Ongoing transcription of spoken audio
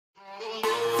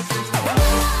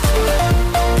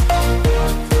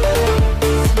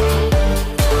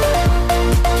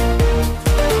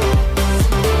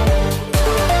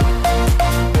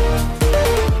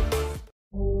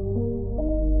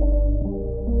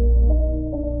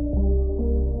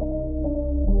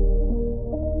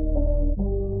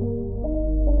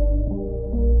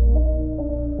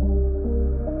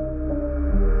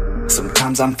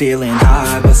Sometimes I'm feeling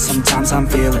high, but sometimes I'm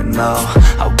feeling low.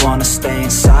 I wanna stay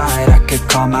inside, I could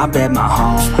call my bed my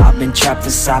home. I've been trapped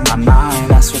inside my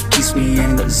mind, that's what keeps me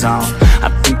in the zone. I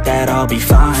think that I'll be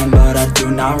fine, but I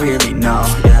do not really know,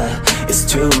 yeah. It's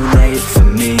too late for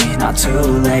me, not too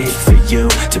late for you.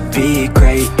 To be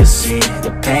great, you'll see,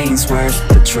 the pain's worth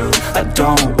the truth. I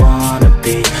don't wanna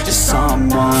be just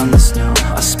someone that's new.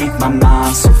 I speak my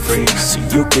mind so free, so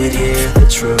you could hear the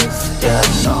truth. Yeah,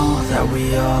 I know that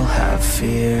we all have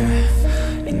fear.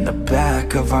 In the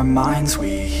back of our minds we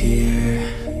hear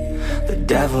the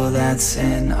devil that's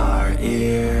in our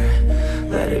ear.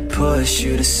 Let it push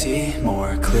you to see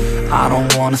more clear. I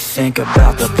don't wanna think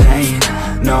about the pain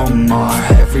no more.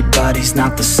 Everybody's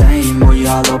not the same, we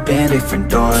all open different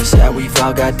doors. Yeah, we've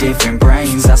all got different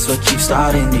brains, that's what keeps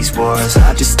starting these wars.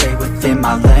 I just stay within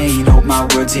my lane, hope my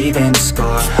words even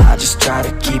score. I just try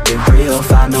to keep it real,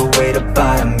 find a way to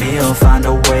buy a meal, find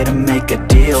a way to make a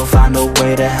deal, find a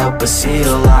way to help us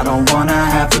heal. I don't wanna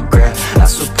have regret,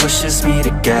 that's what pushes me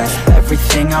to get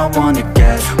everything I wanna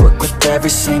get. Work with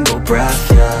every single breath,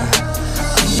 yeah.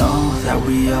 I know that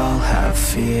we all have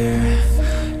fear.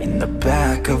 In the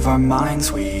back of our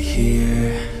minds we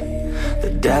hear the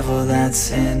devil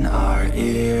that's in our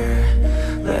ear.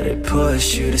 Let it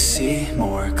push you to see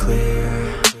more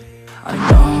clear. I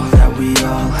know that we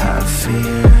all have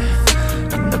fear.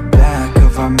 In the back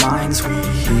of our minds we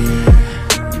hear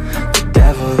the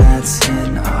devil that's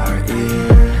in our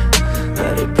ear.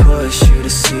 Let it push you to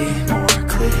see more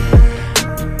clear.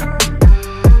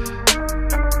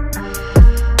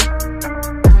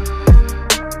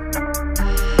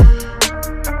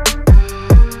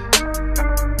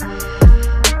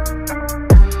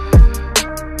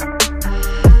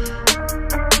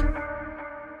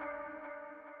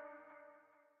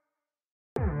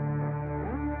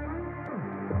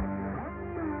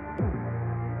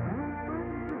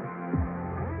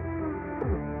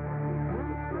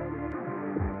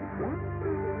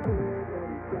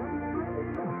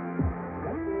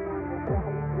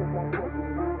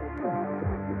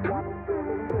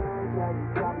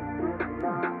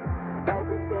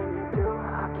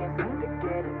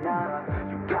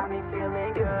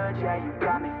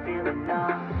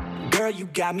 Girl, you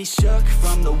got me shook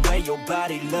from the way your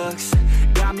body looks.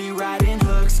 Got me riding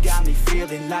hooks, got me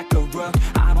feeling like a rook.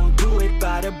 I don't do it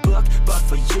by the book, but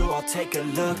for you I'll take a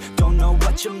look. Don't know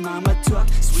what your mama took,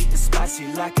 sweet and spicy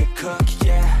like a cook,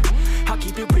 yeah. I'll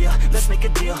keep it real, let's make a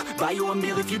deal. Buy you a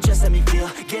meal if you just let me feel.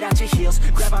 Get out your heels,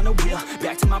 grab on the wheel.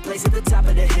 Back to my place at the top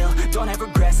of the hill. Don't have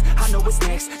regrets, I know what's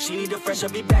next. She need a fresh, I'll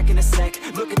be back in a sec.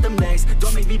 Look at them legs,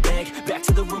 don't make me beg. Back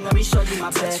to the room, let me show you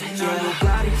my bed. Touching on your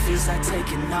body feels like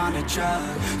taking on a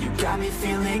drug. You got me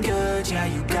feeling good, yeah,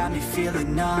 you got me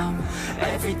feeling numb.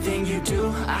 Everything you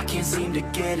do, I can't seem to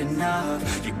get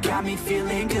enough. You got me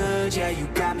feeling good, yeah, you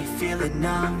got me feeling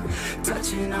numb.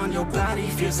 Touching on your body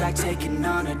feels like taking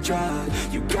on a drug.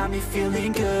 You got me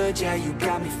feeling good, yeah, you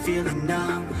got me feeling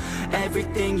numb.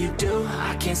 Everything you do,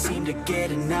 I can't seem to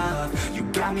get enough. You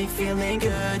got me feeling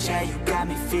good, yeah, you got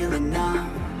me feeling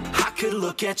numb. I could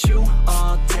look at you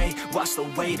all day, watch the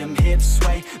way them hips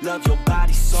sway. Love your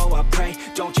body, so I pray,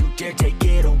 don't you dare take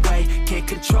it away. Can't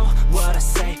control what I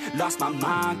say, lost my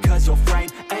mind cause your frame.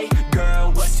 Hey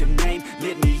girl, what's your name?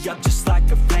 Lit me up just like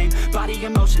a flame. Body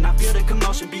in motion, I feel the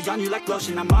commotion. Beyond you like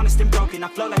lotion, I'm honest and broken. I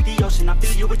flow like the ocean, I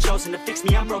feel you were chosen to fix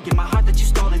me, I'm broken. My heart that you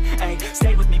stolen, hey.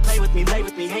 Stay with me, play with me, lay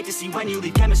with me. Hate to see when you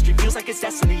leave, chemistry feels like it's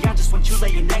destiny. I just want you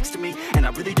laying next to me, and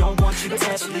I really don't want you to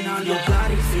ever leave. On your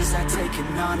body feels like taking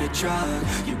on a drug.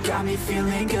 You got me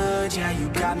feeling good, yeah, you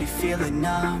got me feeling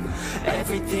numb.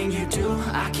 Everything you do,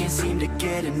 I can't seem to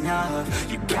get enough.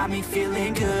 You got me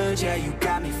feeling good, yeah, you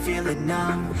got me feeling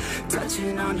numb.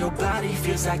 Touching on your body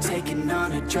feels like taking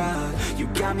on a drug. You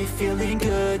got me feeling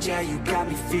good, yeah, you got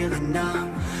me feeling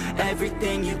numb.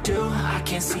 Everything you do, I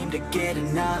can't seem to get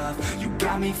enough. You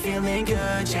got me feeling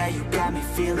good, yeah, you got me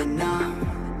feeling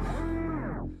numb.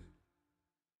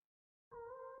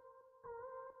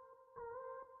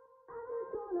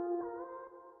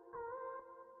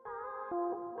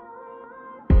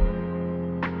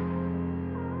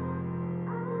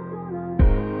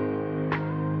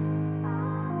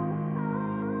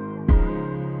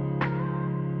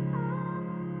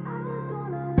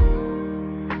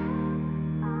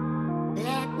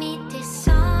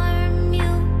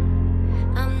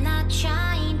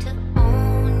 Trying to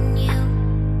own you.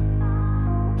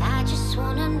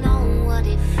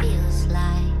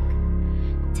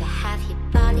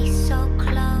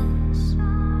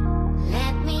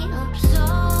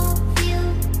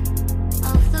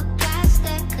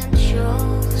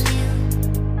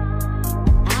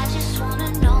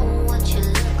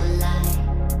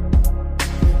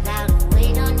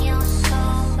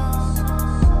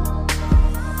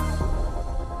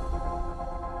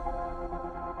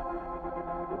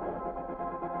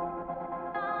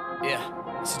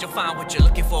 find what you're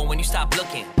looking for when you stop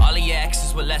looking. All of your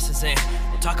exes were lessons in.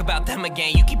 Don't talk about them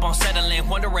again, you keep on settling.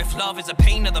 Wonder if love is a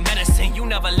pain or the medicine. You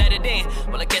never let it in.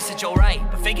 Well, I guess that you're right,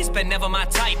 but fake it's been never my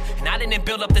type. And I didn't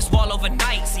build up this wall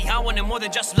overnight. See, I wanted more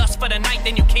than just lust for the night.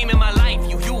 Then you came in my life.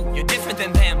 You're different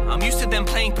than them. I'm used to them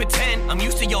playing pretend. I'm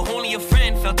used to you're only a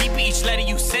friend. Felt deep in each letter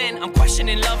you send. I'm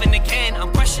questioning loving again.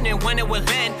 I'm questioning when it will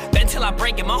end. Then till I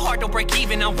break it, my heart don't break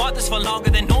even. I want this for longer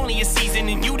than only a season.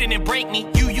 And you didn't break me.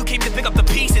 You came to pick up the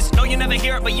pieces. No, you never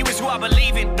hear it, but you is who I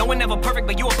believe in. No one ever perfect,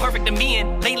 but you are perfect to me.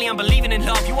 And lately I'm believing in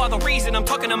love. You are the reason. I'm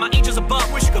talking to my angels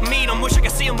above. Wish you could meet him. Wish I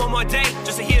could see him one more day.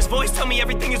 Just to hear his voice tell me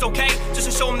everything is okay. Just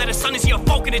to show him that his son is here,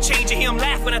 focused to change. And hear him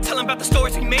laugh when I tell him about the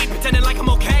stories we made, pretending like I'm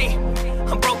okay.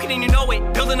 I'm broken and you know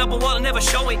it. Building up a wall and never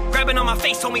show it. Grabbing on my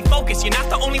face told me focus. You're not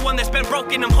the only one that's been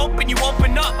broken. I'm hoping you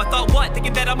open up. I thought what?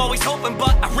 Thinking that I'm always hoping,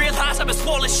 but I realized I've been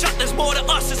swollen shut. There's more to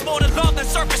us. There's more to love than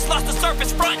surface. Lost the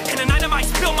surface front. And the night I might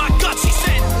spill my guts, she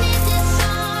said.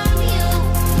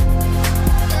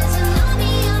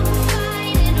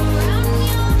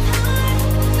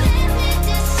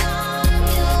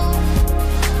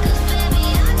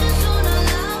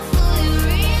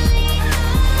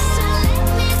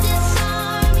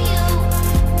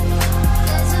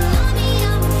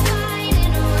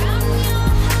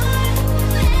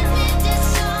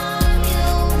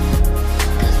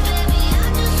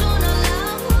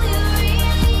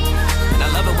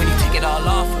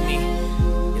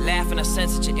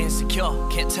 Sense that you're insecure.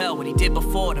 Can't tell what he did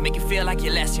before to make you feel like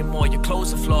you're less, you're more. Your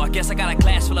clothes are floor. I guess I got a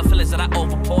glass full of feelings that I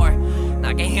overpour. Now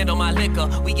I can't handle my liquor.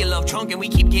 We get love drunk and we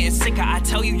keep getting sicker. I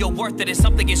tell you you're worth it and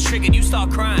something gets triggered. You start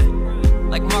crying.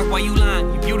 Like Mark, why you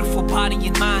lying? Your beautiful body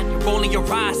and mind. You're rolling your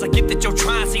eyes. I get that you're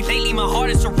trying. See, lately my heart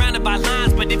is surrounded by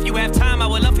lines. But if you have time, I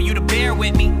would love for you to bear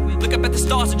with me. Look up at the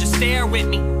stars and just stare with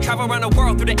me. Travel around the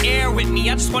world through the air with me.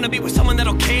 I just wanna be with someone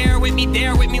that'll care with me.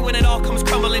 There with me when it all comes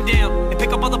crumbling down. And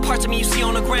pick up all the parts of me you see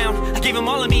on the ground. I gave him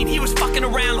all of me and he was fucking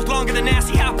around. Look longer than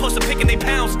nasty, how I'm supposed to pick and they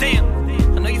pounds, damn.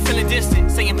 I know you're feeling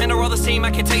distant, saying men are all the same,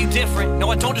 I can tell you different. No,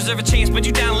 I don't deserve a chance, but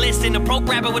you down listen. A broke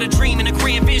rapper with a dream and a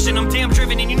grand vision. I'm damn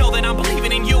driven and you know that I'm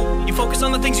believing in you. You focus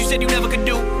on the things you said you never could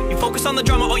do. You focus on the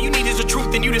drama, all you need is the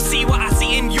truth. And you to see what I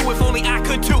see in you, if only I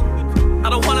could too. I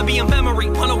don't wanna be a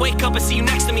memory, wanna wake up and see you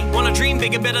next to me. Wanna dream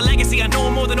bigger, better legacy. I know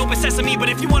I'm more than open sesame, but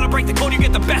if you wanna break the code, you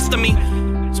get the best of me.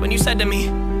 It's when you said to me,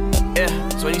 yeah,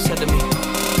 it's when you said to me.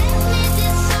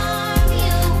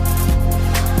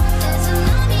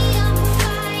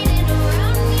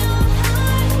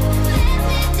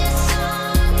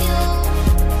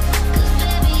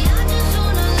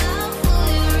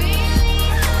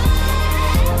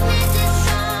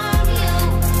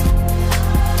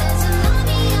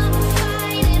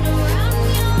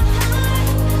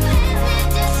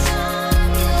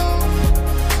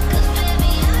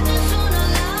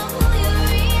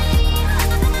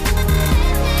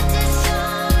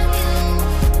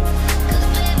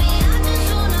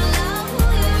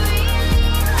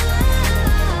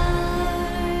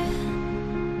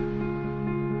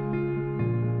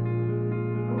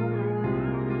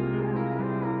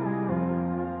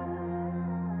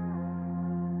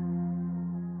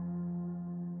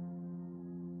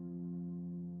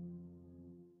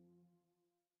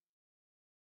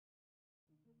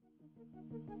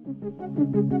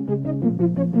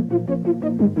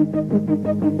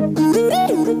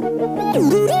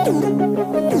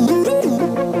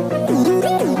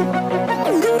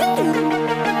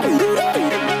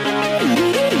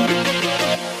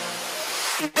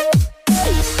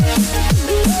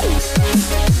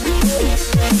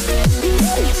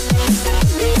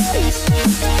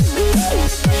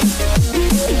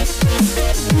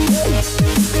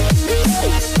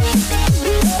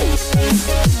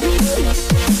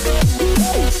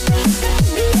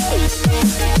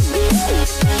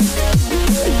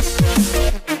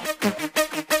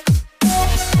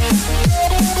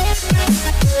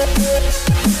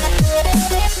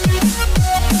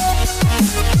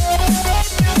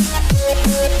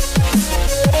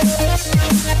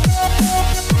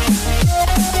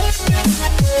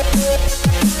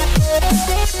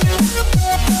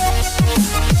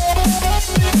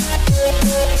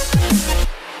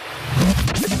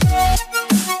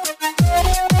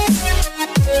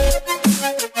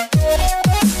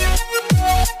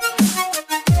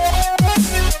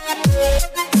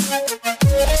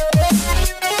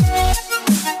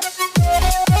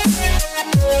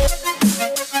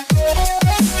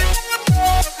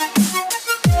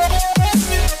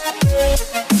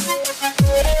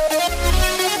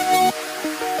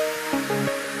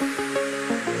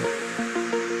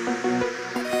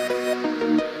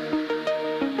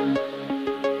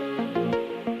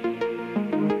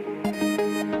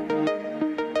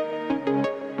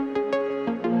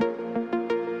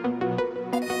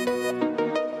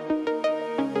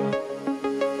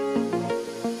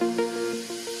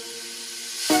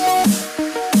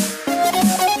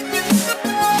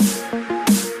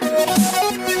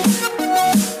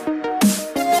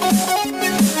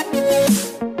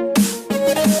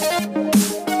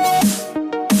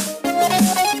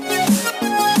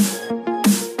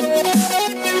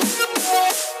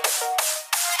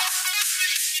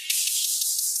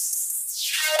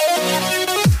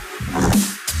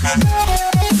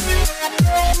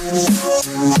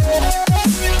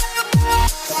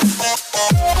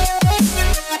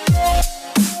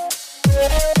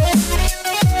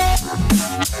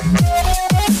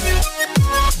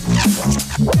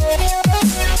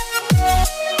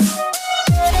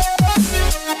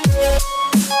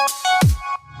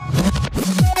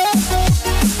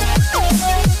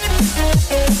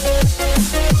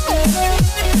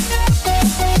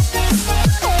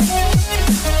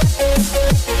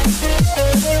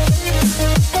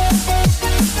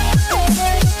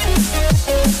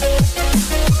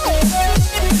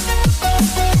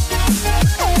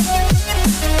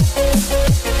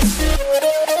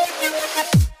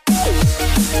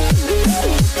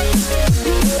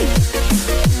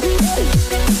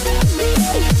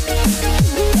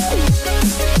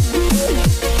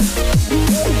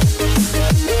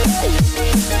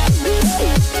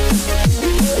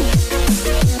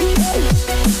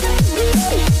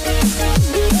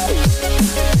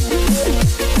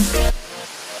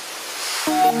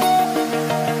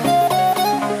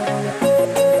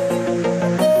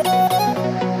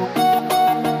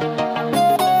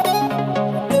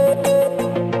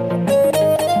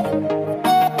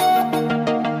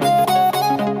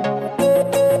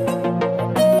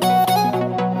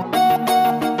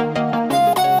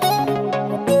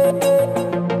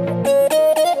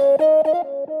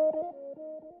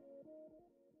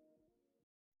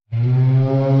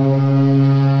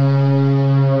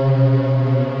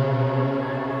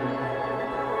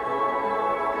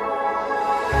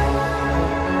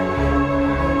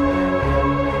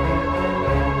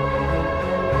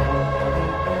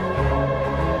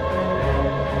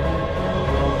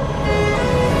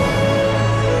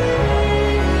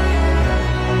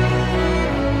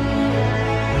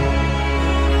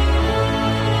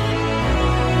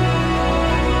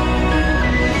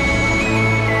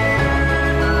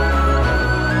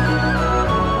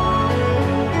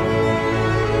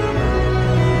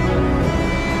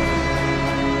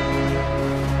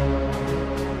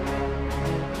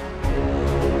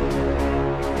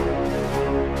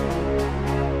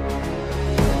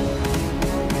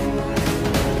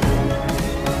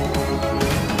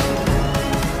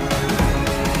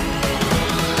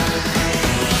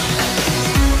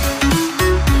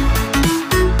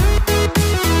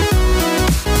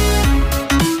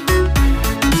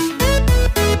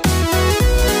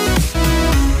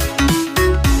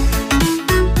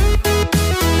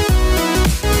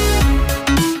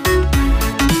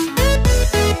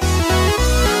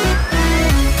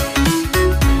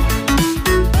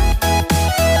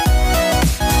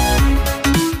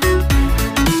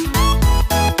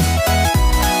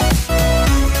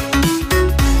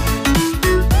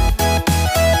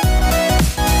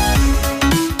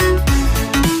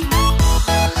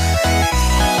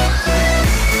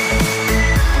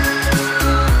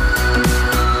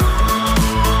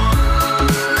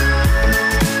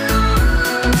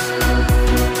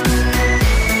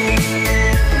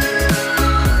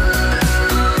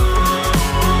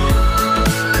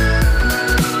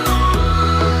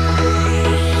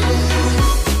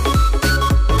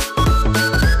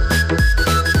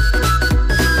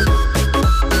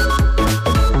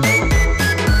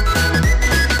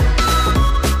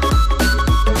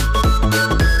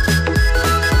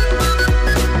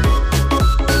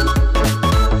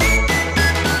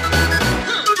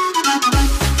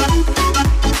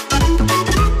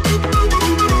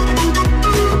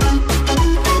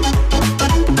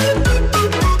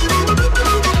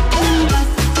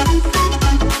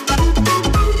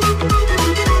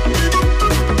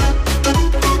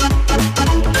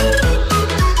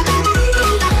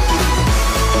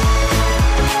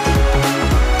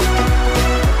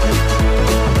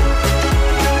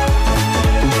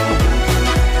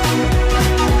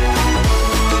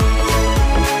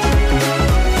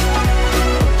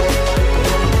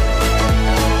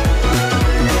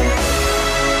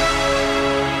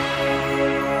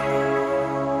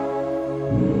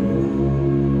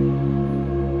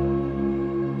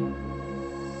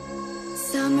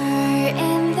 Summer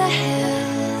in the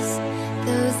hills,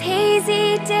 those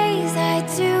hazy days I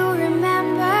do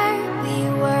remember. We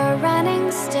were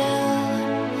running still,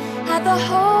 had the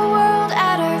whole world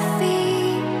at our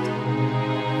feet,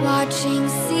 watching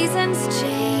seasons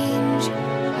change.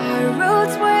 Our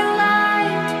roads were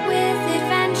lined with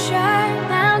adventure,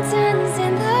 mountains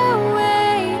in the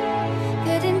way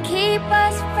couldn't keep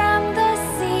us from the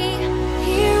sea.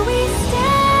 Here we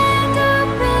stand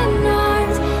open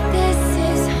arms, this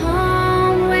is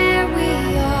home where we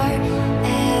are,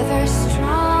 ever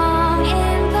strong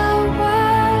in the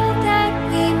world that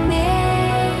we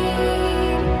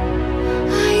made.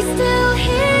 I still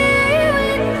hear you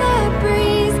in the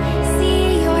breeze, see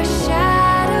your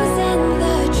shadows in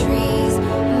the trees,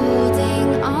 holding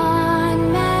on,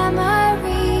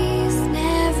 memories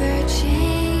never change.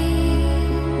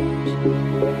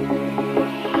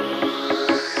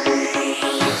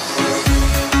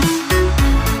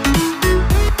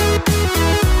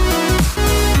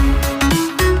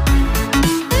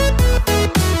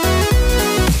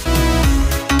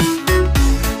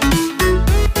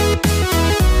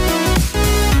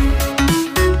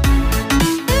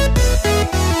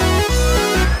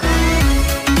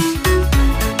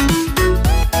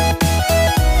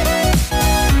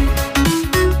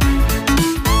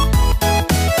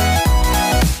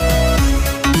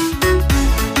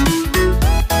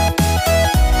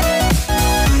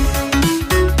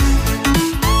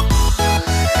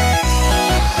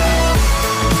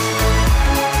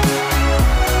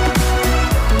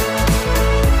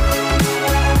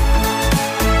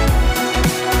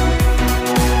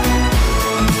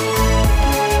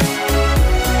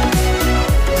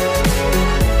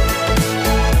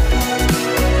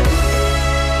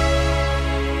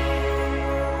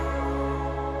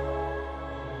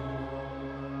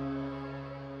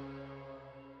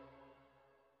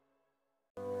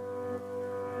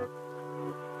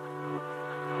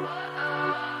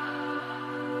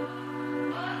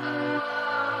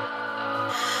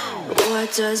 What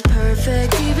does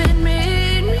perfect even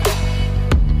mean?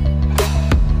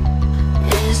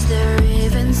 Is there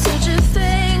even such a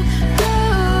thing?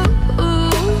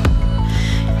 Ooh,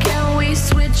 can we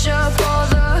switch up all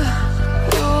the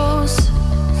rules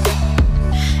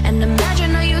and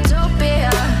imagine a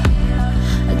utopia?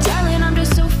 Darling, I'm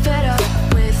just so fed up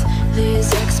with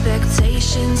these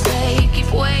expectations. They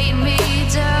keep weighing me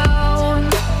down.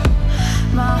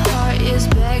 My heart is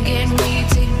begging me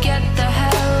to get the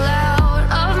hell out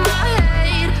of my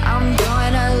head. I'm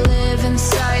gonna live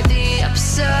inside the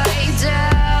upside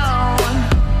down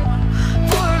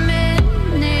for a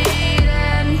minute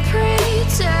and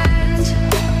pretend,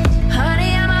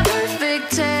 honey, I'm a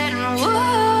perfect 10.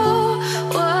 Whoa,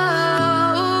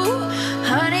 whoa,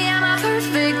 honey, I'm a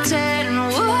perfect 10.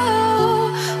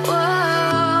 Whoa,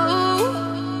 whoa,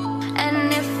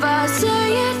 and if I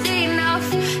say it enough,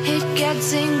 it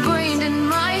gets ingrained in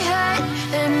my head,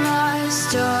 and I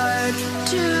start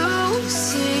to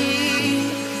see,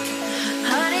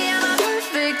 honey, I'm a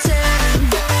perfect 10.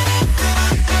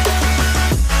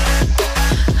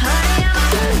 Honey, I'm a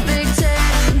perfect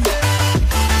 10.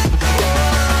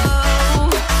 Whoa,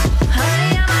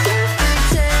 honey, I'm a perfect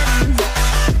 10.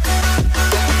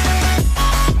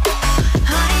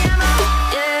 Honey, I'm a,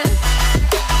 yeah.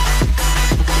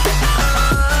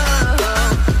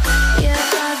 Yeah,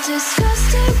 I've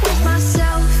discussed it with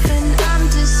myself, and I'm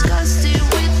disgusted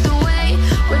with the way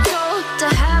we're told to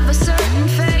have a certain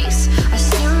face, a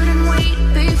certain weight,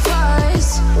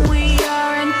 because we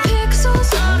aren't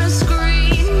pixels on a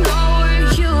screen. No, we're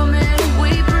human,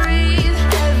 we breathe.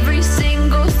 Every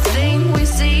single thing we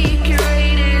see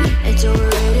curated, it's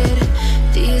overrated.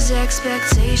 These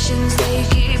expectations, they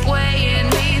keep weighing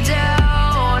me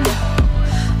down.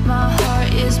 My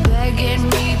heart is begging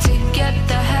me to get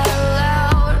the hell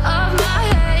out of my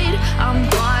head. I'm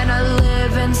gonna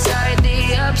live inside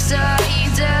the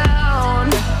upside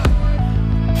down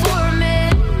for a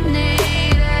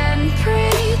minute and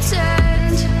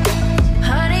pretend,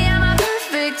 honey, I'm a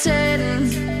perfect 10.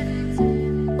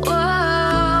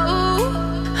 Whoa,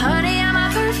 honey, I'm a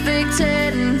perfect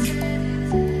 10.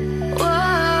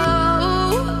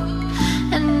 Whoa,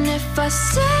 and if I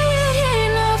say it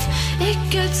enough, it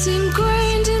gets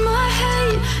ingrained in my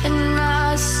head,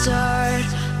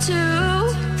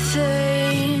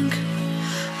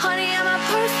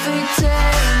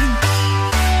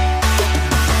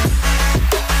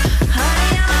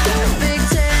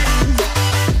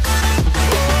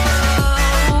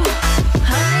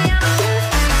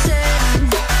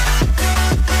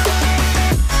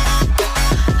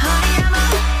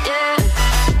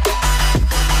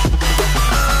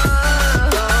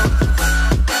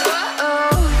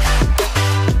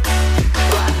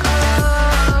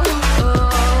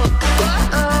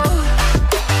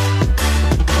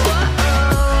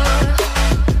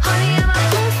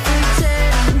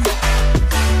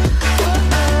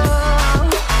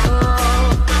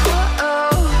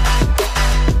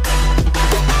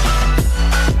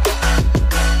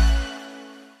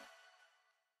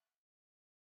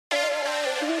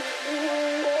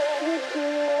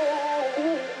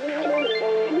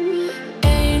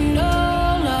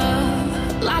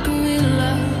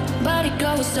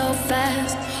 go so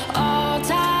fast, all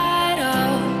tied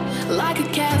up like a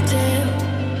captive.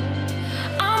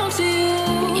 I'm on to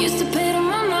you. Used to pay to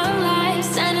my own life,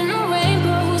 standing on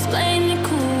rainbows, playing it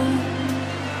cool.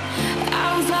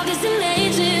 I don't felt this in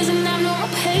ages, and I've no more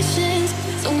patience.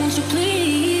 So won't you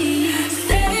please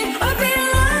stay a bit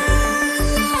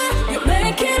longer? You're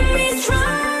making me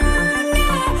stronger,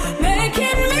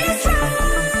 making me stronger.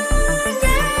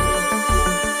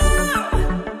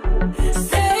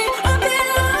 Stay a bit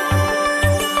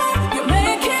longer. You're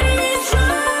making me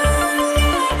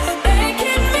stronger,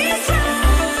 making me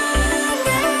stronger.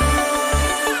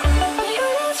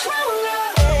 You're stronger.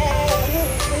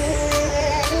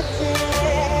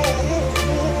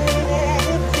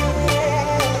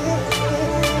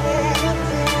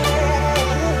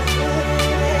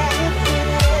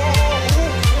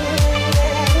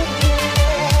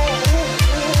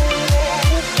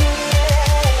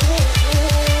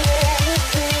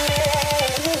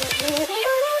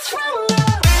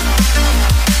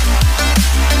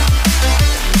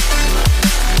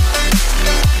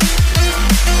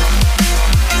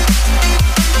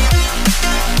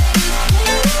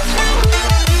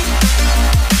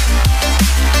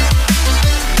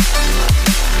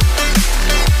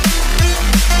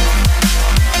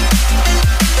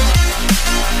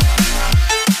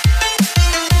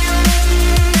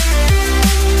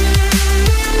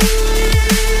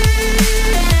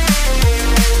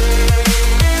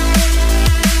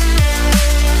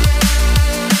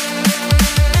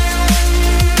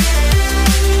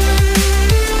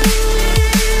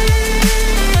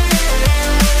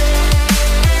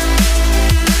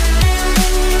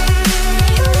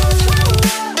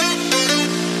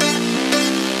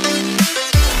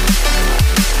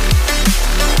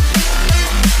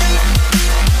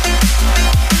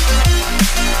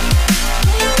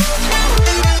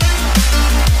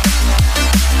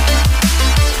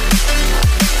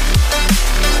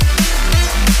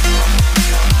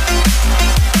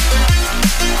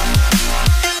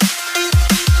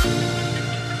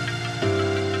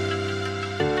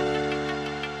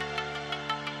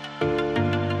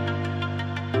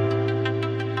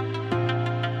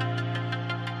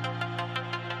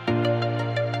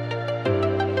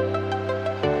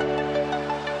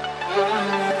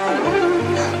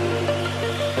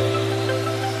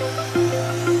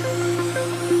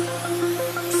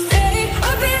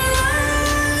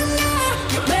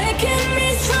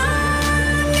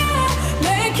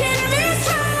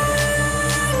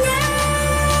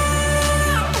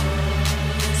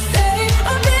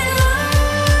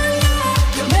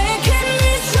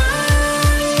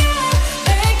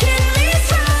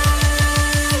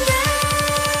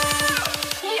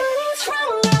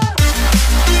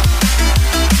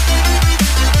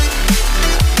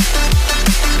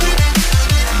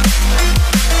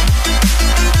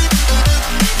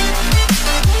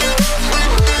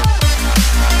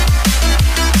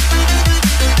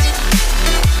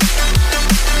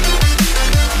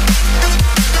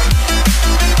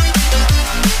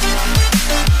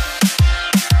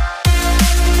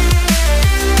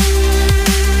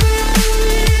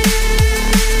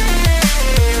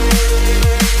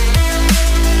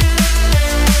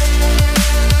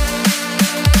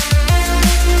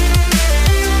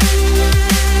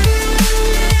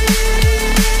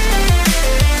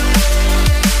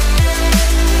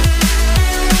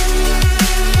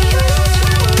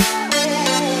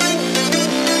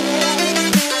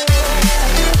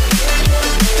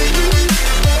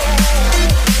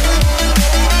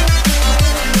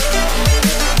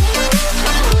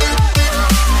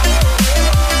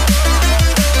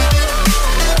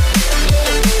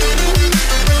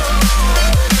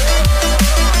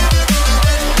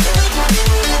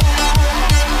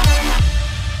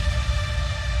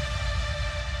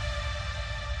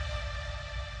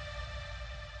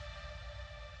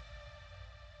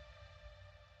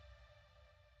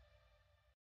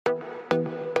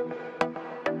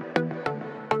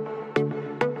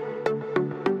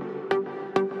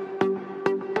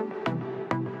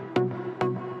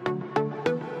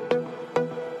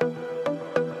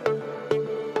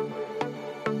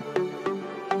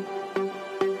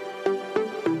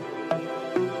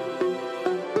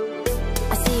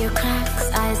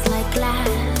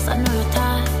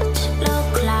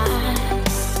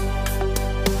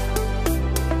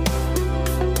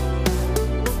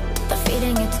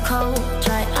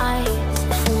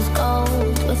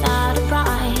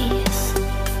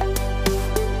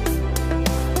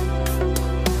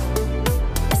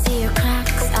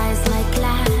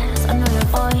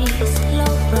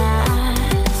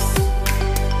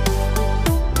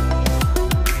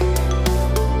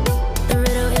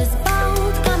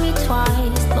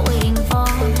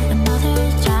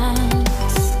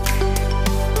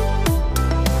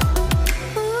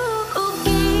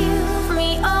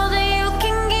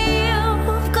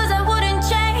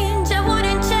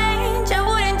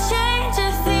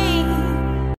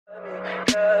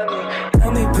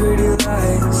 Tell me pretty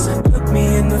lies, look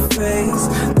me in the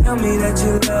face. Tell me that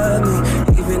you love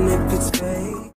me, even if it's fake.